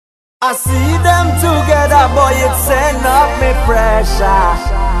I see them together, boy, it's send up me pressure.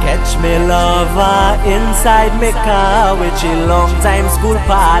 Catch me lover inside me car with your long time school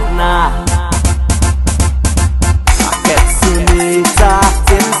partner. I get Sunita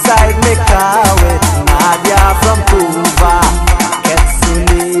inside me car with Nadia from Cuba. Get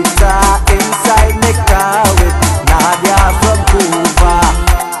Sunita inside me car with Nadia from Cuba.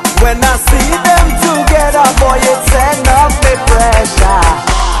 When I see them together, boy, it send up me pressure.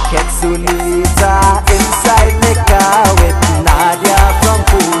 Get Sunita inside me car with Nadia from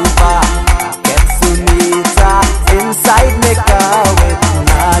Cuba. Get Sunita inside me car with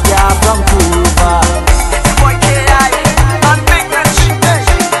Nadia from Cuba. It's your boy K.I. on Big Rich.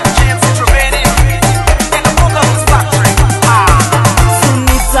 JMC Trevani in the Boogaloo's factory.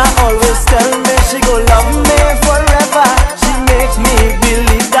 Sunita always tell me she go love me forever. She makes me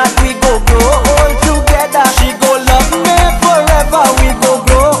believe that we go grow old together. She go love me forever, we go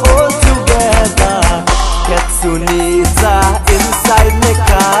grow old together. Get Sunita inside me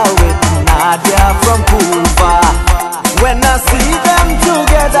car with Nadia from Cuba. When I see them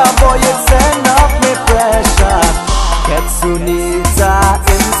together, boy, it send up me pressure. Get Sunita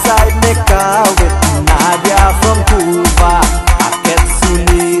inside me car with Nadia from Cuba. Get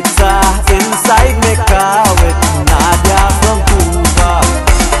Sunita inside me car with Nadia from Cuba.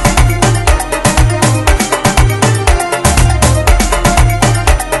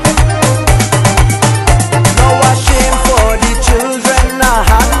 No shame for the children I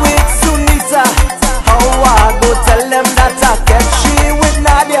had with Sunita. How I go tell them that I get she with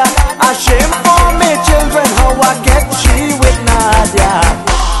Nadia. A shame for me children how I get she with Nadia.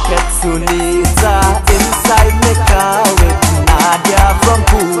 Get Sunita inside me car with Nadia from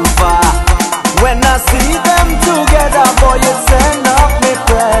Cuba. When I see them together, boy, it send up me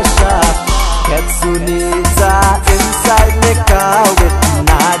pressure. Get Sunita inside me car with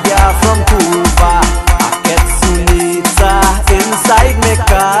Nadia from Cuba. Get Sunita inside me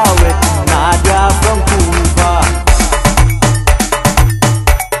car with Nadia from Cuba.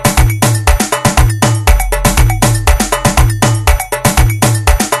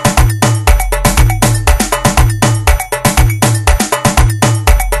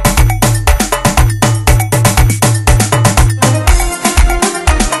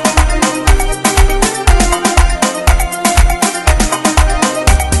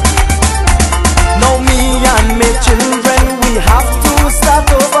 Now me and my children, we have to start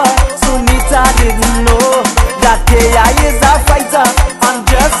over. Sunita didn't know that K.I. is a fighter. And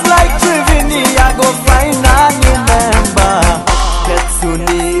just like Trivini, I go find a new member. Get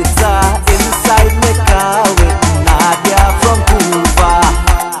Sunita inside me car.